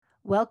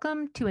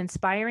Welcome to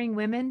Inspiring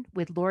Women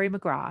with Lori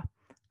McGraw.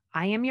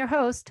 I am your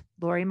host,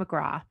 Lori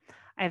McGraw.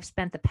 I have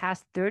spent the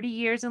past 30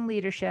 years in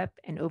leadership,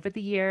 and over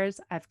the years,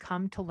 I've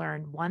come to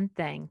learn one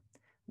thing: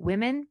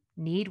 women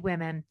need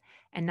women,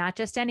 and not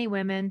just any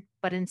women,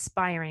 but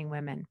inspiring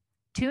women.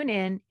 Tune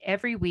in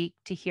every week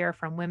to hear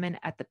from women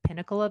at the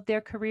pinnacle of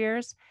their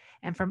careers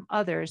and from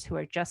others who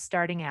are just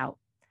starting out.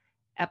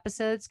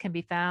 Episodes can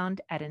be found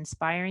at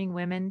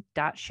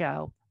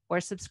inspiringwomen.show or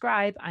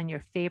subscribe on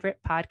your favorite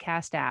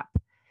podcast app.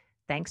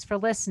 Thanks for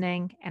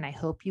listening, and I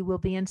hope you will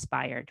be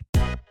inspired.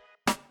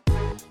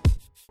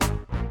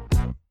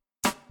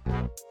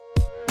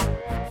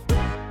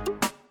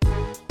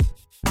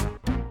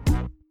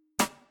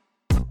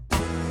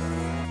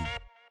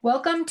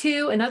 Welcome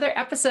to another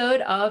episode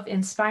of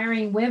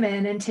Inspiring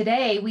Women. And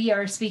today we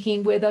are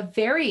speaking with a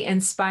very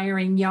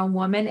inspiring young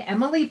woman,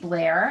 Emily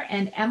Blair.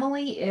 And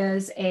Emily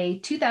is a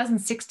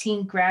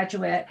 2016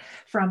 graduate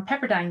from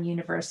Pepperdine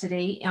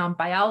University,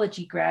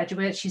 biology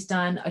graduate. She's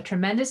done a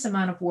tremendous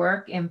amount of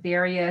work in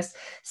various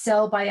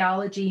cell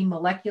biology,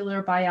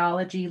 molecular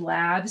biology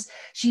labs.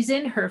 She's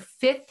in her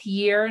fifth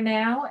year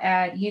now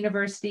at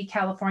University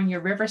California,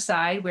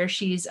 Riverside, where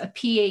she's a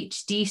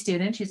PhD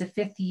student. She's a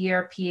fifth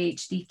year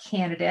PhD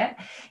candidate.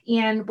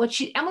 And what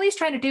Emily's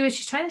trying to do is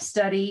she's trying to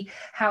study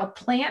how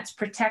plants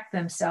protect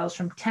themselves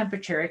from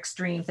temperature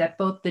extremes at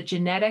both the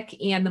genetic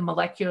and the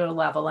molecular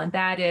level. And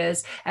that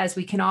is, as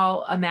we can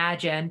all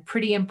imagine,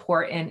 pretty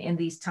important in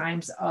these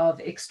times of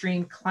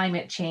extreme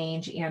climate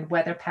change and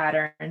weather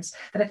patterns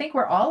that I think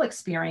we're all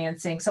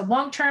experiencing. So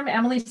long-term,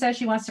 Emily says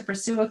she wants to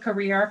pursue a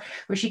career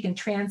where she can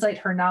translate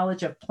her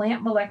knowledge of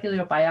plant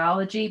molecular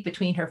biology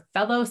between her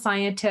fellow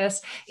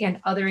scientists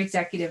and other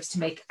executives to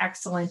make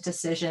excellent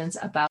decisions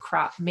about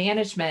crop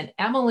management.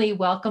 Emily,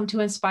 welcome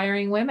to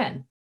Inspiring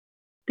Women.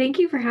 Thank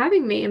you for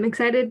having me. I'm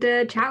excited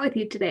to chat with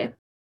you today.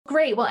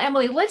 Great. Well,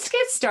 Emily, let's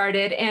get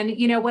started. And,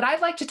 what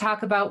I'd like to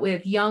talk about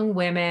with young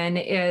women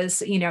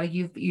is,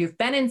 you've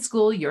been in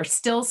school, you're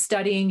still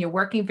studying, you're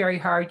working very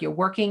hard, you're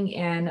working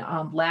in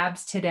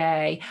labs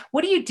today.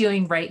 What are you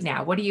doing right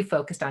now? What are you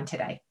focused on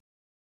today?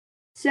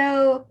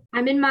 So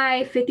I'm in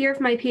my fifth year of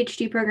my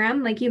PhD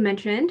program, like you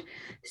mentioned.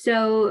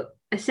 So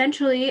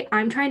essentially,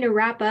 I'm trying to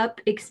wrap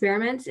up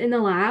experiments in the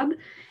lab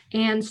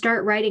and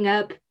start writing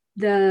up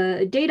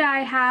the data I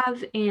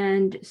have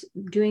and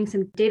doing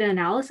some data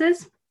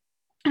analysis.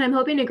 And I'm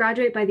hoping to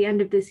graduate by the end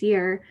of this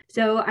year.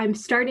 So I'm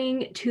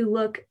starting to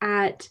look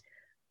at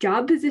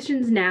job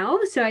positions now.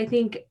 So I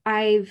think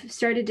I've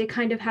started to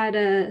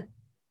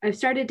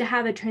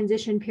have a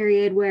transition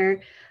period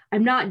where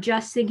I'm not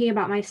just thinking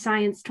about my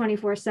science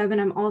 24/7.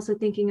 I'm also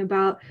thinking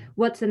about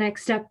what's the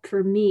next step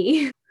for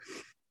me.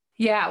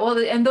 Yeah, well,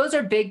 and those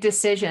are big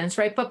decisions,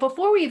 right? But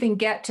before we even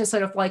get to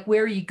sort of like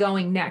where are you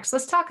going next,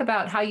 let's talk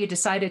about how you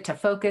decided to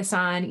focus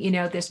on,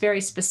 this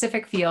very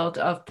specific field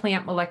of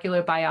plant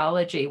molecular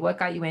biology. What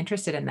got you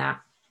interested in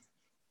that?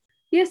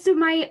 Yeah, so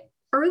my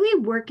early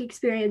work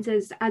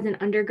experiences as an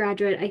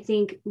undergraduate, I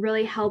think,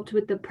 really helped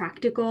with the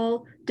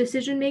practical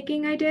decision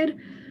making I did.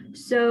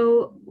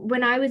 So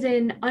when I was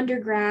in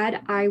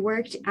undergrad, I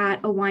worked at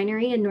a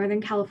winery in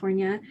Northern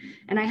California,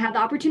 and I had the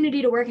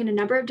opportunity to work in a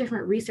number of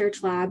different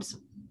research labs.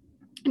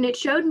 And it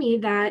showed me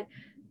that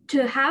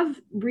to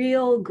have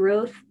real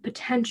growth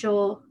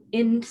potential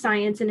in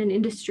science and in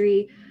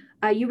industry,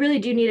 you really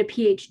do need a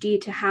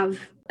PhD to have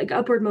like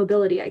upward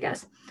mobility, I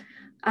guess.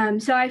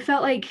 So I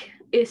felt like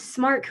a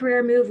smart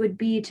career move would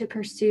be to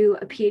pursue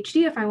a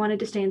PhD if I wanted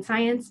to stay in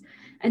science.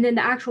 And then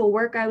the actual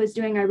work I was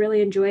doing, I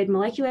really enjoyed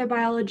molecular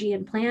biology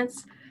and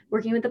plants,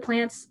 working with the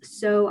plants.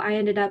 So I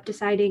ended up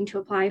deciding to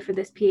apply for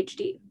this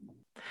PhD.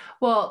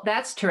 Well,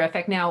 that's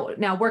terrific.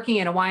 Now working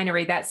in a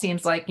winery, that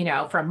seems like,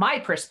 from my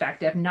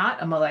perspective,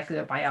 not a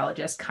molecular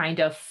biologist, kind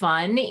of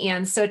fun.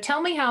 And so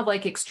tell me how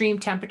like extreme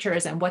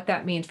temperatures and what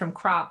that means from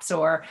crops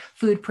or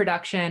food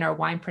production or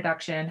wine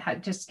production.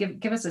 Just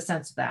give us a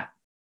sense of that.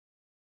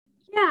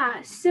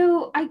 Yeah,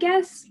 so I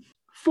guess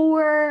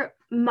for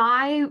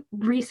my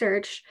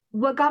research,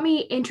 what got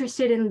me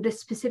interested in this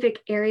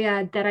specific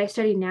area that I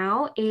study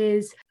now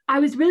is I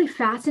was really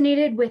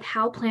fascinated with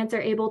how plants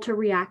are able to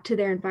react to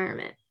their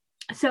environment.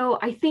 So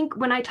I think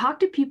when I talk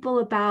to people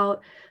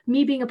about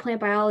me being a plant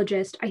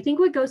biologist, I think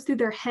what goes through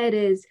their head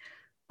is,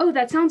 oh,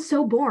 that sounds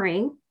so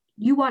boring.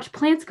 You watch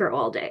plants grow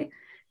all day.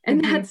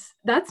 And that's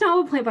not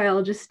what plant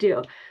biologists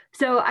do.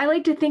 So I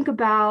like to think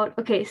about,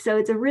 okay, so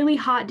it's a really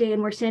hot day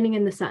and we're standing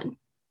in the sun.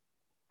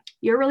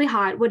 You're really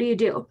hot. What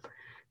do?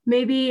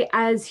 Maybe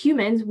as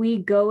humans, we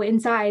go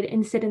inside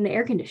and sit in the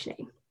air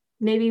conditioning.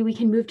 Maybe we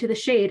can move to the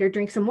shade or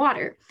drink some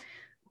water.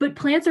 But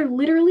plants are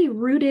literally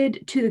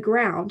rooted to the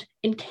ground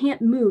and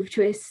can't move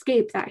to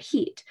escape that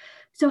heat.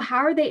 So how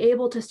are they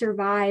able to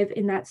survive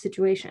in that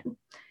situation?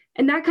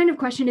 And that kind of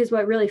question is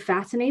what really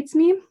fascinates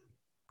me.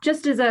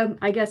 Just as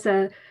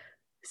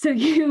so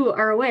you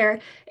are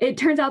aware, it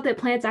turns out that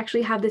plants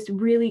actually have this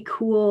really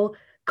cool,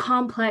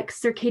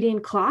 complex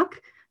circadian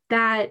clock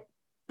that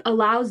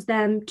allows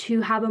them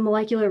to have a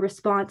molecular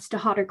response to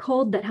hot or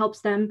cold that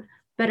helps them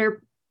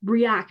better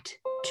react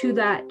to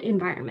that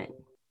environment.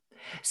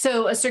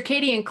 So a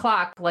circadian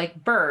clock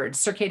like birds,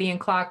 circadian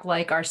clock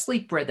like our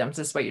sleep rhythms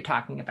is what you're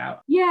talking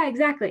about. Yeah,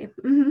 exactly.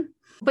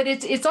 But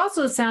it's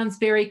also sounds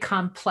very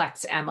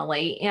complex,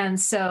 Emily. And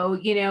so,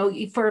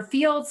 for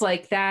fields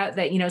like that,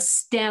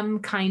 STEM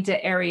kind of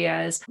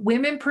areas,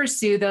 women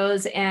pursue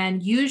those.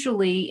 And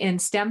usually in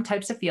STEM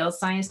types of fields,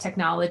 science,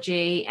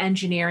 technology,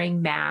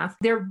 engineering, math,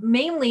 they're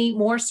mainly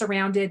more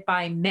surrounded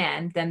by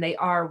men than they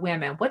are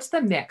women. What's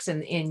the mix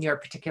in your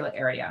particular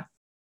area?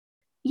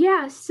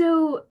 Yeah,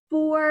 so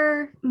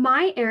for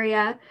my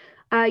area,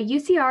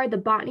 UCR, the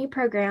botany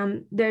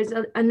program, there's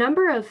a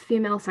number of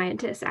female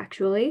scientists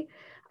actually.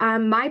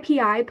 My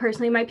PI,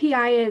 personally, my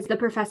PI is the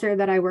professor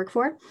that I work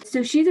for.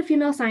 So she's a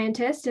female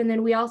scientist. And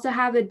then we also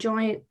have a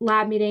joint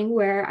lab meeting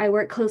where I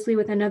work closely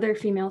with another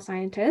female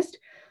scientist.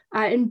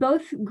 And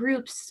both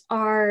groups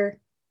are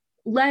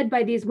led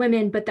by these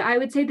women, but I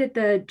would say that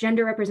the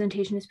gender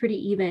representation is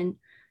pretty even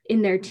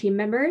in their team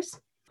members.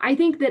 I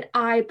think that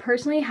I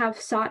personally have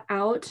sought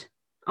out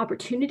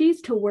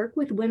opportunities to work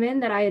with women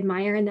that I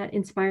admire and that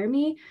inspire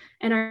me.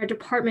 And our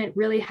department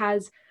really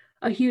has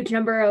a huge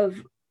number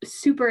of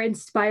super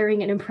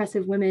inspiring and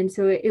impressive women.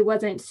 So it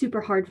wasn't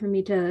super hard for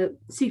me to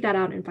seek that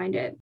out and find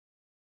it.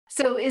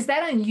 So is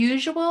that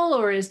unusual,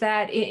 or is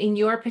that in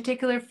your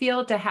particular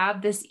field to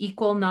have this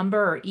equal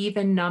number or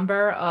even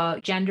number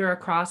of gender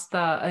across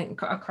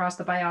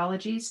the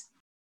biologies?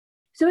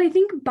 So I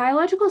think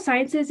biological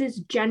sciences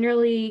is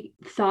generally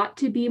thought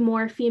to be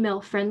more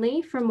female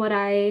friendly from what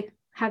I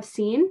have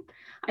seen.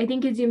 I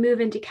think as you move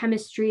into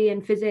chemistry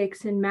and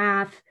physics and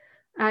math,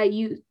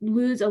 you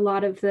lose a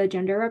lot of the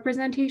gender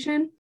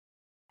representation.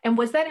 And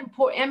was that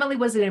important, Emily?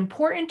 Was it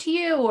important to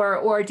you,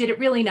 or did it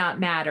really not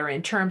matter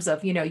in terms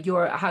of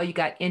your how you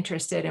got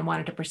interested and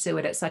wanted to pursue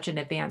it at such an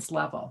advanced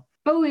level?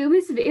 Oh, it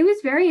was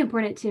very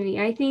important to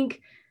me. I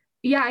think,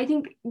 yeah, I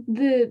think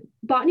the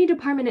botany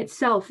department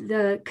itself,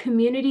 the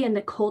community and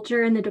the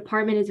culture in the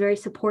department is very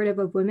supportive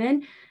of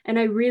women. And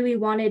I really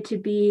wanted to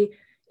be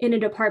in a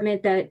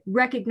department that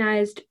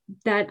recognized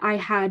that I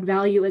had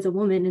value as a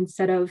woman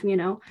instead of,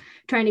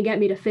 trying to get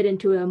me to fit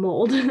into a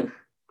mold.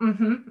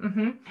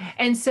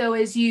 And so,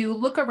 as you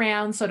look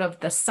around sort of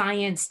the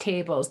science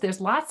tables,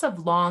 there's lots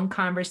of long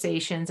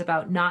conversations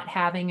about not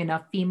having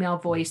enough female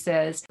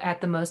voices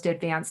at the most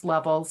advanced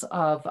levels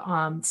of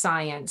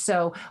science.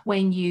 So,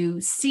 when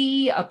you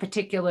see a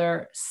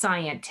particular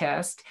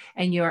scientist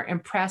and you're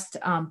impressed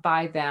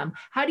by them,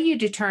 how do you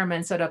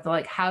determine sort of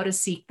like how to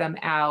seek them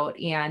out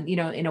and,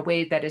 in a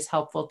way that is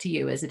helpful to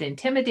you? Is it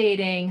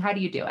intimidating? How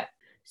do you do it?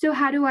 So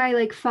how do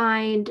I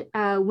find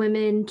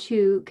women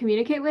to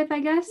communicate with, I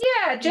guess?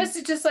 Yeah,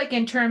 just like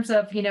in terms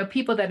of,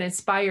 people that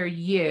inspire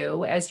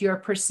you as you're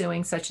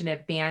pursuing such an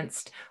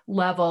advanced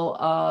level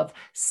of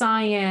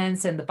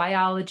science and the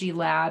biology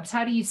labs,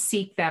 how do you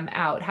seek them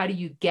out? How do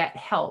you get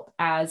help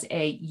as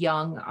a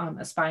young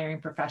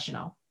aspiring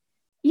professional?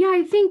 Yeah,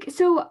 I think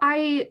so.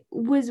 I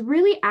was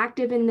really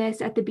active in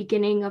this at the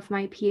beginning of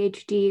my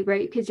PhD,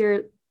 right? Because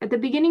you're at the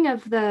beginning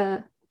of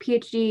the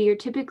PhD, you're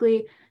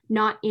typically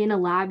not in a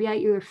lab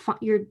yet.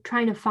 You're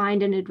trying to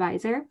find an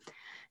advisor.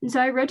 And so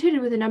I rotated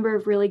with a number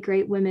of really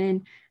great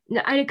women.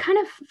 I kind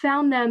of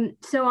found them.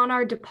 So on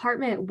our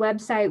department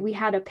website, we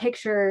have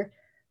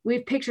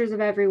pictures of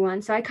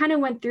everyone. So I kind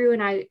of went through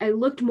and I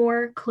looked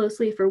more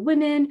closely for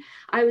women.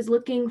 I was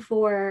looking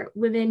for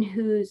women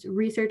whose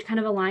research kind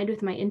of aligned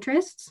with my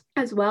interests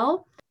as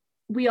well.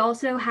 We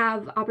also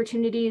have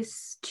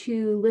opportunities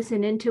to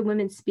listen into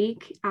women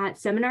speak at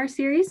seminar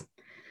series.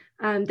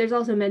 There's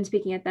also men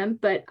speaking at them,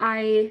 but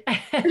I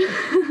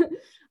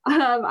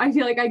I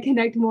feel like I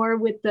connect more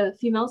with the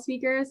female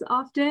speakers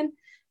often.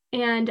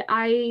 And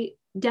I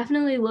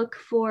definitely look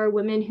for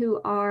women who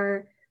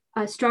are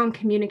strong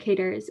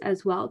communicators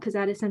as well, because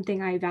that is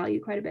something I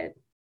value quite a bit.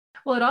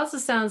 Well, it also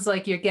sounds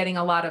like you're getting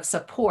a lot of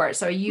support.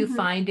 So are you Mhm.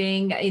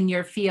 finding in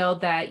your field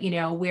that,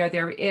 where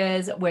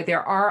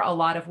there are a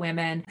lot of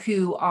women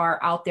who are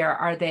out there,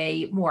 are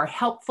they more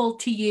helpful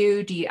to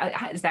you?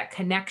 Is that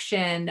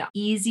connection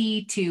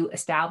easy to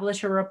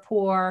establish a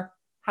rapport?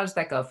 How does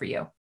that go for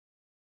you?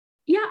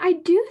 Yeah, I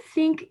do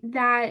think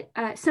that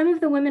some of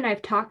the women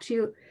I've talked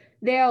to,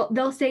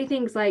 they'll say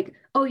things like,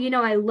 "Oh,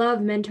 I love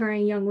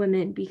mentoring young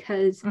women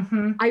because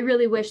Hmm. I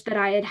really wish that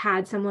I had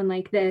had someone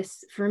like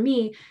this for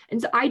me."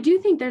 And so I do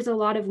think there's a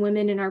lot of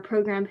women in our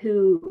program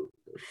who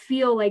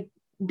feel like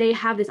they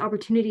have this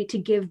opportunity to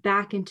give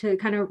back and to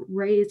kind of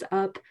raise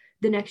up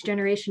the next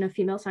generation of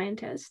female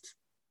scientists.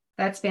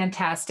 That's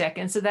fantastic.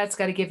 And so that's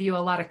got to give you a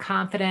lot of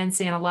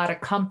confidence and a lot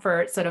of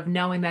comfort, sort of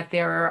knowing that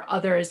there are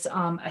others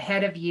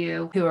ahead of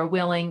you who are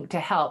willing to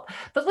help.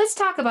 But let's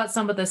talk about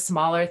some of the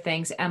smaller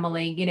things,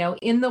 Emily.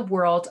 In the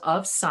world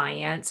of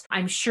science,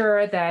 I'm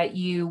sure that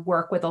you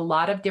work with a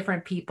lot of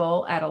different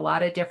people at a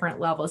lot of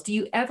different levels. Do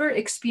you ever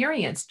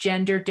experience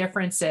gender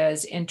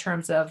differences in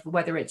terms of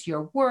whether it's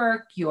your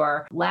work,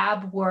 your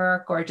lab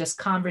work, or just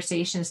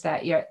conversations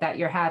that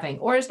you're having?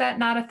 Or is that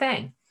not a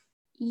thing?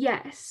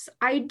 Yes,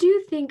 I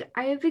do think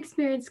I have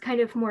experienced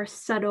kind of more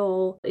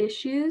subtle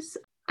issues.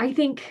 I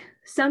think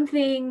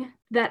something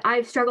that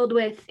I've struggled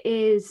with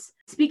is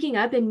speaking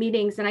up in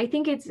meetings, and I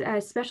think it's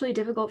especially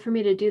difficult for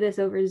me to do this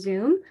over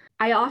Zoom.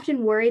 I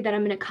often worry that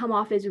I'm going to come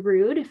off as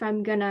rude if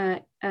I'm going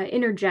to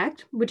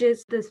interject, which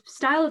is the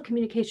style of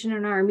communication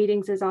in our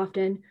meetings is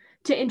often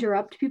to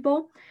interrupt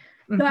people.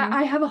 But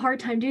I have a hard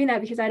time doing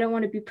that because I don't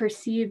want to be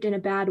perceived in a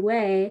bad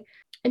way.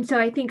 And so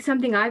I think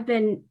something I've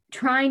been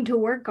trying to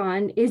work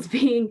on is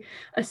being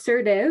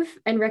assertive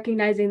and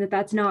recognizing that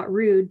that's not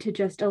rude to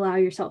just allow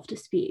yourself to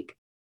speak.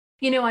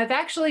 You know, I've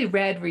actually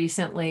read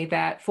recently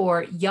that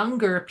for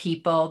younger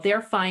people,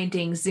 they're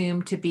finding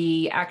Zoom to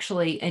be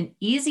actually an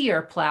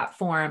easier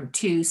platform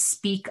to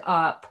speak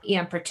up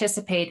and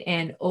participate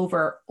in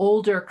over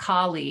older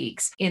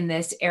colleagues in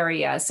this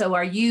area. So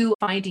are you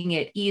finding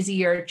it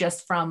easier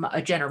just from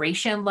a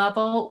generation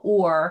level,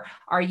 or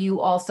are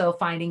you also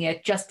finding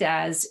it just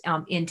as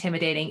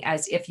intimidating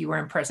as if you were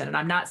in person? And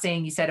I'm not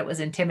saying you said it was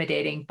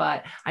intimidating,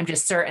 but I'm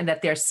just certain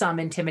that there's some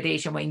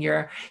intimidation when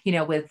you're,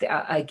 with,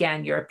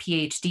 again, you're a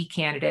PhD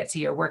candidate, so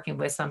you're working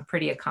with some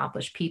pretty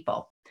accomplished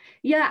people.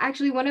 Yeah,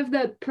 actually, one of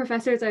the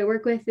professors I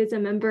work with is a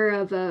member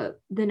of the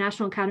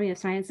National Academy of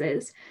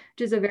Sciences,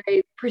 which is a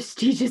very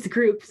prestigious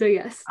group. So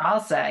yes,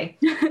 I'll say.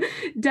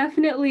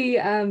 Definitely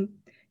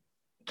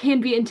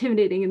can be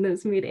intimidating in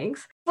those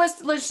meetings.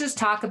 Let's just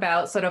talk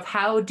about sort of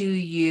how do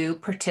you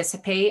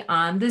participate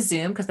on the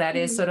Zoom, because that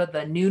is sort of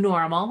the new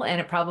normal, and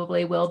it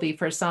probably will be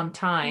for some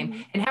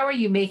time. And how are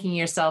you making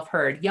yourself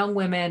heard? Young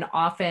women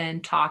often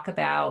talk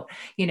about,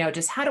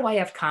 just how do I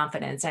have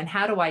confidence and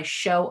how do I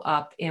show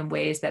up in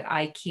ways that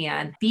I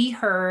can be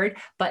heard,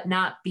 but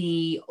not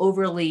be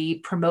overly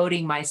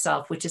promoting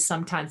myself, which is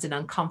sometimes an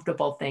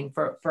uncomfortable thing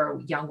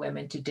for young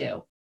women to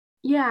do.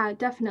 Yeah,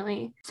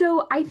 definitely.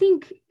 So I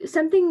think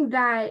something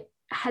that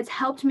has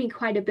helped me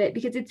quite a bit,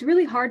 because it's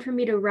really hard for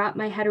me to wrap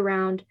my head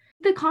around.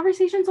 The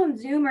conversations on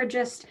Zoom are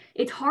just,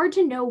 it's hard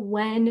to know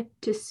when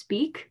to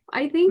speak,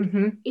 I think.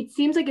 It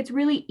seems like it's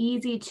really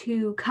easy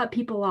to cut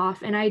people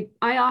off. And I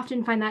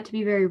often find that to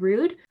be very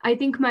rude. I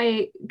think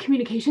my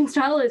communication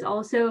style is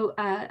also,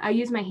 I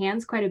use my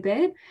hands quite a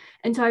bit.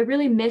 And so I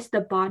really miss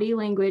the body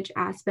language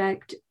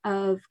aspect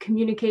of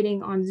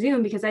communicating on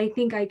Zoom, because I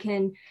think I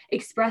can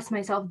express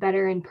myself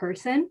better in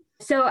person.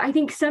 So I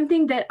think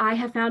something that I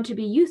have found to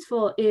be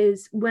useful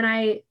is when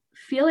I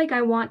feel like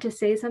I want to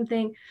say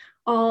something,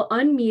 I'll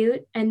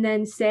unmute and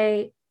then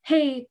say,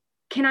 hey,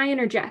 can I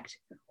interject?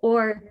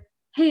 Or,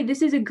 hey,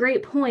 this is a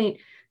great point.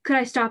 Could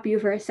I stop you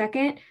for a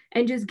second?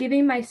 And just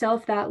giving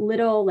myself that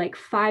little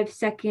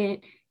 5-second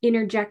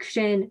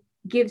interjection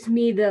gives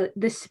me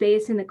the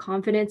space and the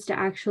confidence to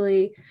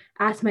actually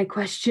ask my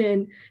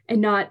question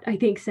and not, I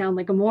think, sound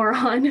like a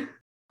moron.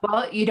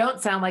 Well, you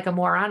don't sound like a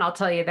moron, I'll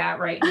tell you that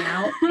right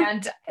now.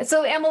 And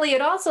so, Emily,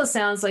 it also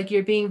sounds like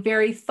you're being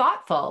very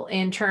thoughtful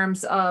in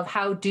terms of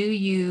how do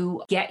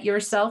you get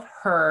yourself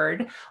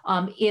heard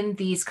in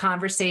these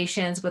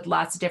conversations with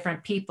lots of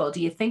different people.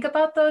 Do you think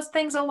about those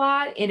things a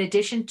lot? In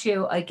addition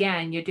to,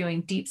 again, you're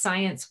doing deep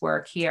science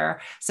work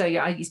here. So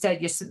you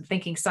said you're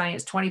thinking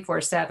science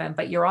 24/7,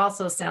 but you're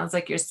also sounds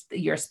like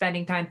you're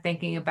spending time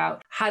thinking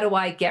about how do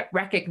I get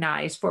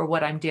recognized for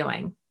what I'm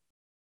doing?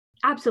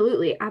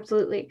 Absolutely.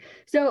 Absolutely.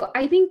 So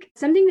I think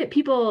something that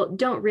people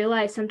don't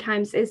realize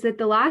sometimes is that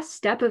the last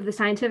step of the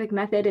scientific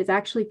method is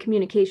actually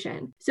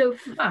communication. So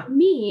for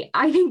me,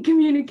 I think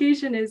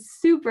communication is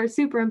super,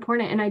 super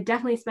important. And I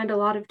definitely spend a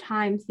lot of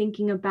time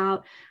thinking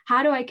about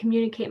how do I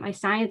communicate my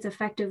science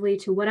effectively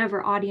to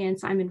whatever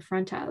audience I'm in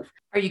front of.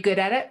 Are you good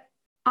at it?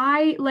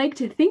 I like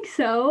to think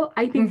so.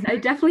 I think I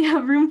definitely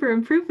have room for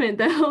improvement,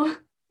 though.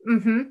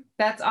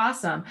 That's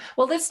awesome.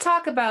 Well, let's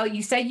talk about,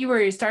 you said you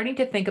were starting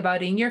to think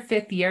about in your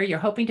 5th year, you're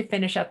hoping to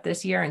finish up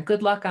this year, and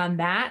good luck on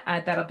that.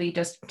 That'll be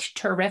just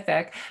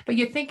terrific. But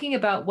you're thinking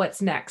about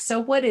what's next. So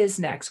what is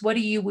next? What are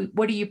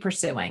you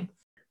pursuing?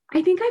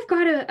 I think I've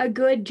got a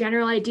good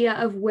general idea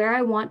of where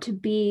I want to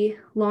be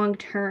long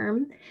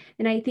term.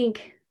 And I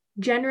think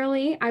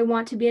generally I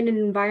want to be in an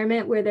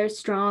environment where there's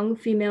strong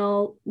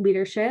female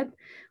leadership,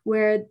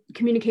 where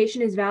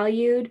communication is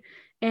valued,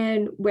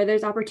 and where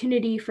there's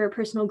opportunity for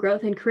personal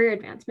growth and career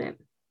advancement.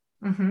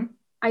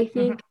 I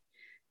think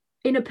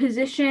in a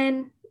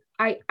position,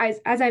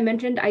 as I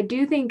mentioned, I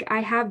do think I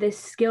have this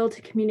skill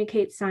to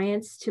communicate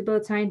science to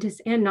both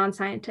scientists and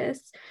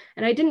non-scientists.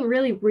 And I didn't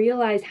really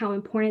realize how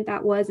important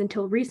that was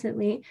until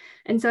recently.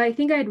 And so I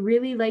think I'd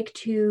really like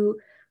to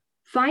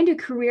find a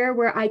career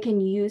where I can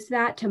use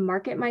that to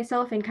market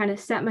myself and kind of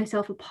set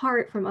myself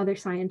apart from other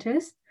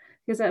scientists.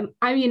 Because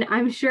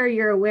I'm sure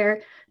you're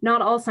aware,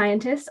 not all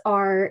scientists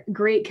are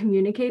great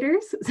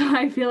communicators. So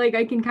I feel like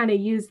I can kind of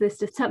use this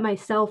to set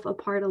myself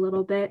apart a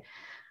little bit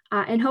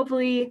and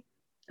hopefully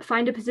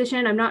find a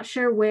position. I'm not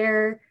sure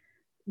where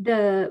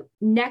the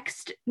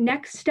next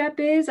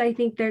step is. I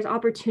think there's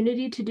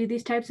opportunity to do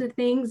these types of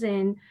things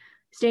and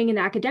staying in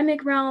the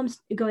academic realms,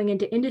 going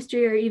into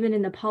industry, or even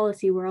in the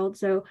policy world.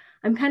 So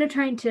I'm kind of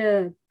trying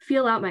to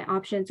feel out my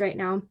options right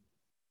now.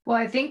 Well,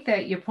 I think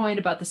that your point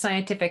about the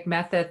scientific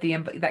method,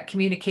 that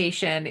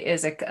communication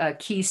is a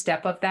key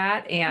step of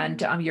that,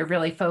 and you're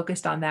really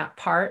focused on that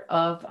part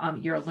of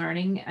your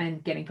learning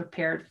and getting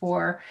prepared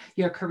for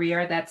your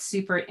career. That's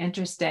super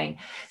interesting.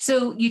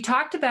 So you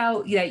talked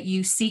about that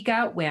you seek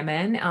out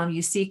women,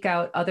 you seek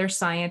out other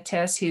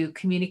scientists who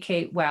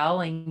communicate well,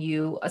 and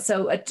you.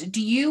 So,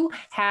 do you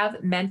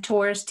have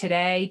mentors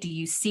today? Do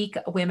you seek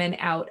women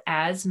out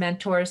as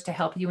mentors to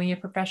help you in your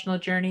professional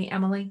journey,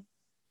 Emily?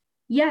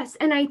 Yes,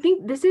 and I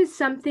think this is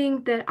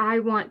something that I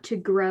want to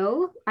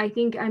grow. I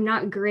think I'm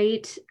not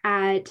great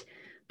at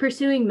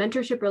pursuing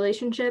mentorship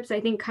relationships.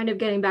 I think kind of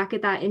getting back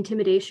at that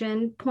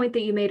intimidation point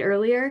that you made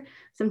earlier.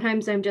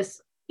 Sometimes I'm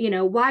just,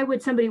 why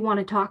would somebody want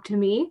to talk to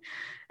me?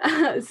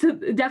 So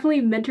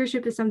definitely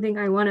mentorship is something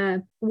I want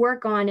to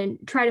work on and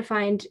try to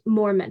find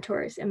more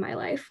mentors in my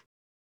life.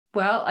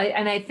 Well,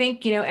 I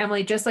think,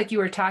 Emily, just like you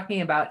were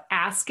talking about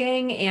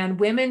asking, and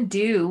women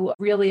do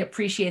really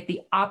appreciate the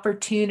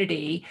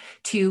opportunity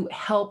to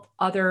help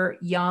other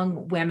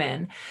young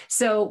women.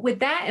 So with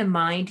that in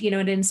mind,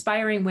 at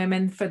Inspiring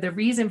Women, for the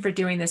reason for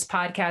doing this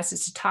podcast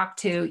is to talk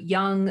to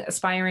young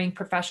aspiring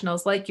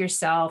professionals like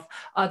yourself,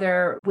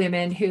 other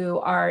women who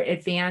are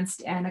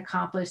advanced and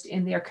accomplished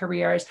in their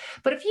careers.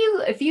 But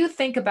if you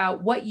think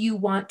about what you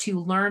want to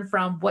learn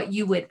from, what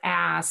you would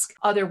ask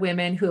other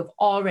women who have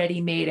already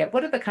made it,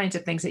 what are the kinds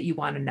of things that you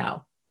want to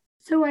know?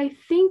 So I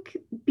think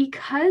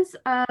because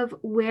of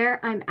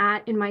where I'm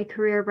at in my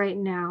career right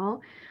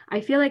now,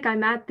 I feel like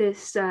I'm at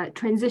this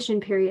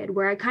transition period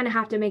where I kind of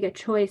have to make a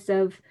choice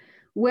of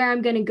where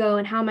I'm going to go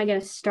and how am I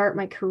going to start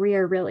my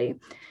career, really.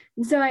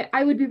 And so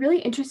I would be really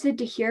interested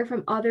to hear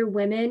from other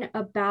women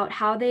about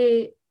how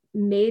they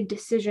made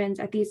decisions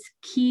at these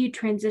key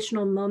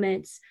transitional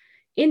moments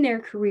in their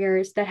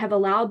careers that have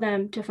allowed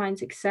them to find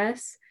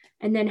success,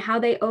 and then how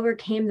they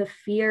overcame the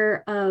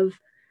fear of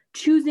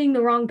choosing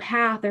the wrong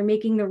path or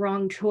making the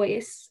wrong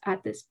choice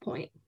at this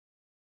point.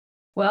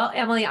 Well,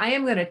 Emily, I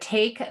am going to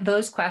take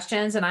those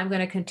questions and I'm going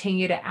to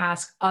continue to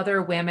ask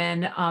other women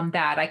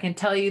that. I can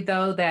tell you,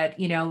 though, that,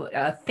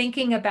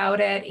 thinking about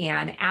it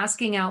and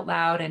asking out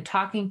loud and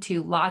talking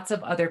to lots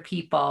of other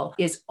people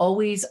is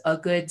always a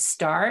good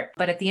start.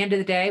 But at the end of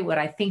the day, what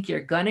I think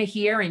you're going to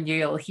hear, and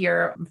you'll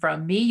hear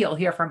from me, you'll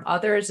hear from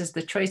others, is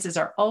the choices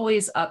are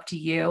always up to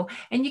you.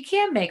 And you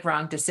can make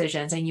wrong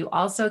decisions. And you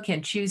also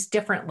can choose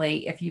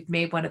differently if you've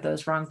made one of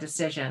those wrong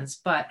decisions.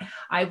 But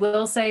I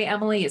will say,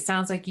 Emily, it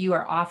sounds like you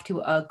are off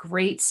to a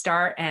great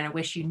start, and I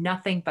wish you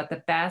nothing but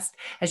the best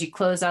as you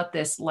close out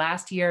this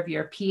last year of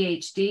your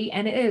PhD.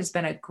 And it has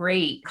been a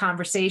great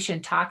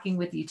conversation talking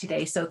with you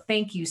today. So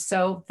thank you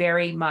so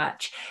very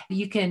much.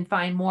 You can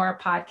find more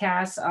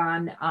podcasts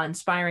on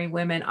Inspiring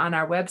Women on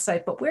our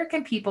website, but where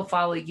can people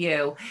follow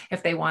you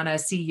if they want to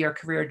see your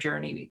career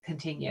journey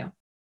continue?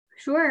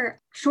 Sure.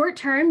 Short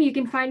term, you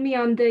can find me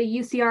on the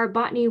UCR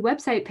Botany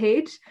website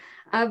page.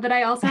 But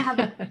I also have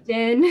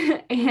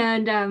LinkedIn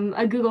and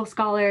a Google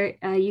Scholar.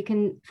 You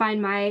can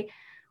find my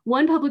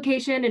one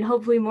publication and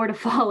hopefully more to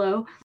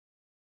follow.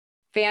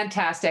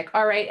 Fantastic.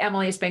 All right,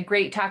 Emily, it's been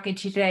great talking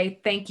to you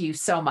today. Thank you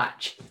so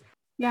much.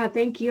 Yeah,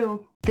 thank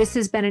you. This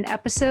has been an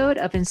episode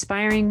of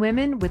Inspiring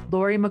Women with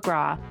Lori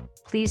McGraw.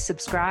 Please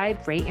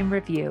subscribe, rate, and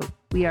review.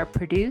 We are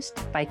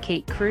produced by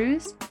Kate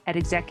Cruz at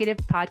Executive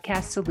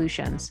Podcast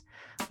Solutions.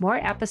 More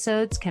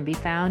episodes can be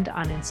found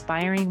on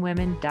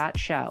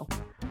inspiringwomen.show.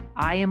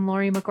 I am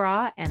Lori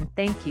McGraw, and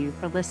thank you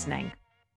for listening.